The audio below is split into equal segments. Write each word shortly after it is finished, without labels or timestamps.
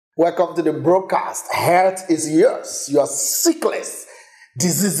Welcome to the broadcast. Health is yours. You are sickless.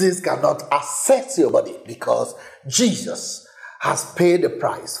 Diseases cannot affect your body because Jesus has paid the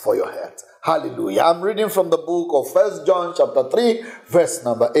price for your health. Hallelujah. I'm reading from the book of 1 John chapter 3, verse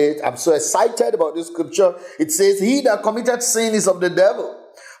number 8. I'm so excited about this scripture. It says, "He that committed sin is of the devil,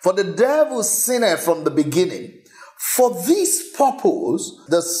 for the devil sinned from the beginning. For this purpose,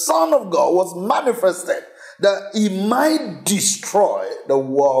 the Son of God was manifested, that he might destroy the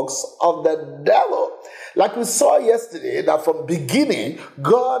works of the devil." Like we saw yesterday, that from beginning,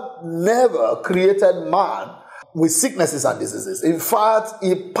 God never created man with sicknesses and diseases. In fact,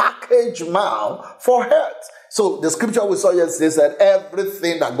 he packaged man for health. So the scripture we saw yesterday said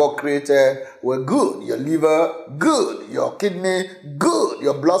everything that God created were good. Your liver, good. Your kidney, good.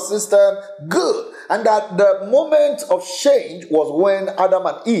 Your blood system, good. And that the moment of change was when Adam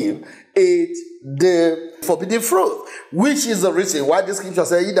and Eve ate the forbidden fruit, which is the reason why the scripture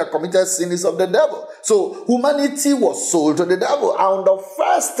says, "He that committed sin is of the devil." So humanity was sold to the devil. And the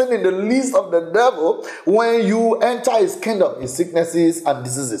first thing in the list of the devil when you enter his kingdom is sicknesses and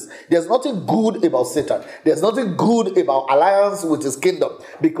diseases. There's nothing good about Satan. There's nothing good about alliance with his kingdom,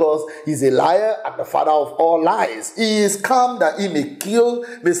 because he's a liar and the father of all lies. He is come that he may kill,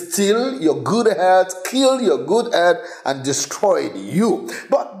 may steal your good health, kill your good health, and destroy you.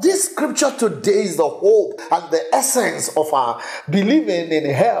 But this scripture today is the hope and the essence of our believing in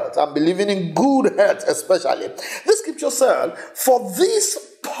health and believing in good health especially. This scripture said, for this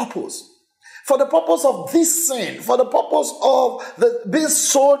purpose, for the purpose of this sin, for the purpose of the being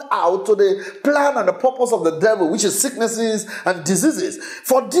sold out to the plan and the purpose of the devil, which is sicknesses and diseases,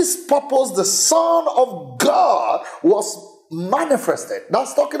 for this purpose the Son of God was manifested.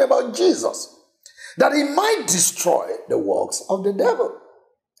 That's talking about Jesus, that he might destroy the works of the devil.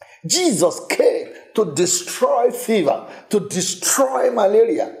 Jesus came to destroy fever, to destroy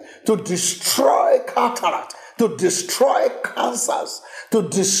malaria, to destroy cataract, to destroy cancers, to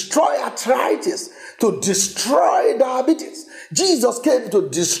destroy arthritis, to destroy diabetes. Jesus came to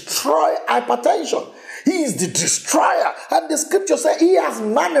destroy hypertension. He is the destroyer. And the scripture says he has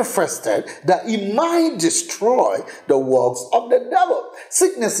manifested that he might destroy the works of the devil.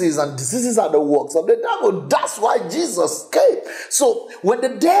 Sicknesses and diseases are the works of the devil. That's why Jesus came. So when the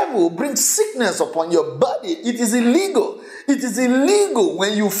devil brings sickness upon your body, it is illegal. It is illegal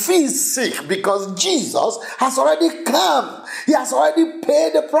when you feel sick, because Jesus has already come. He has already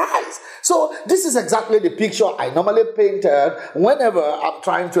paid the price. So this is exactly the picture I normally painted whenever I'm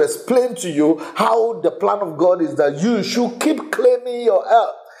trying to explain to you how the plan of God is that you should keep claiming your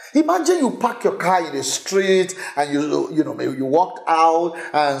health. Imagine you park your car in the street and you walked out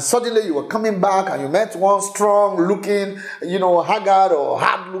and suddenly you were coming back and you met one strong looking, haggard or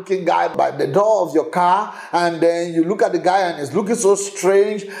hard looking guy by the door of your car, and then you look at the guy and he's looking so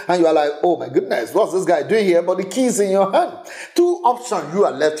strange and you are like, oh my goodness, what's this guy doing here? But the key is in your hand. Two options you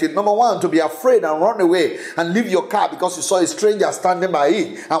are left with. Number one, to be afraid and run away and leave your car because you saw a stranger standing by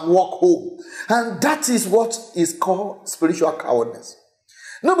it and walk home. And that is what is called spiritual cowardness.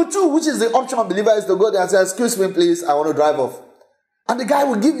 Number two, which is the option of believer, is to go there and say, "Excuse me, please, I want to drive off." And the guy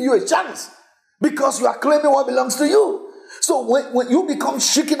will give you a chance because you are claiming what belongs to you. So when you become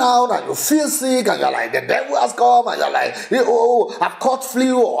shaken out and you feel sick and you're like, the devil has come, and you're like, oh, I've caught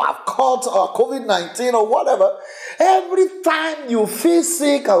flu or I've caught COVID-19 or whatever, every time you feel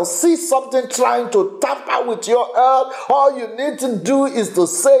sick or see something trying to tamper with your health, all you need to do is to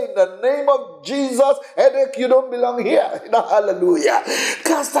say, in the name of Jesus, headache, you don't belong here. Hallelujah.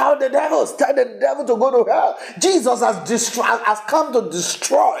 Cast out the devils. Tell the devil to go to hell. Jesus has come to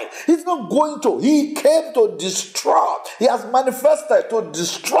destroy. He's not going to. He came to destroy. He has manifested to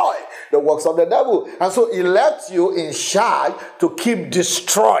destroy the works of the devil. And so he left you in charge to keep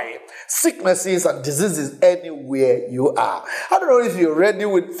destroying sicknesses and diseases anywhere you are. I don't know if you're ready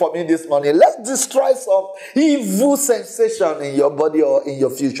for me this morning. Let's destroy some evil sensation in your body or in your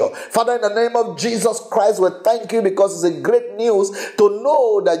future. Father, in the name of Jesus Christ, we thank you because it's a great news to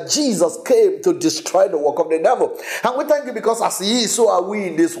know that Jesus came to destroy the work of the devil. And we thank you because as he is, so are we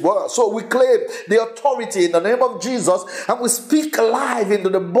in this world. So we claim the authority in the name of Jesus, and we speak life into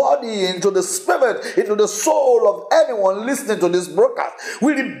the body, into the spirit, into the soul of anyone listening to this broadcast.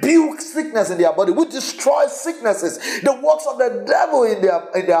 We rebuke sickness in their body. We destroy sicknesses, the works of the devil in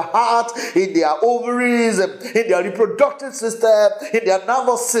their heart, in their ovaries, in their reproductive system, in their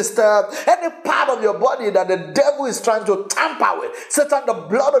nervous system, any part of your body that the devil is trying to tamper with. Satan, the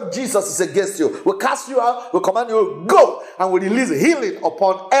blood of Jesus is against you. We cast you out, we command you, go, and we release healing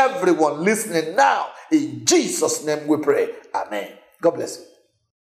upon everyone listening now. In Jesus' name we pray. Amen. God bless you.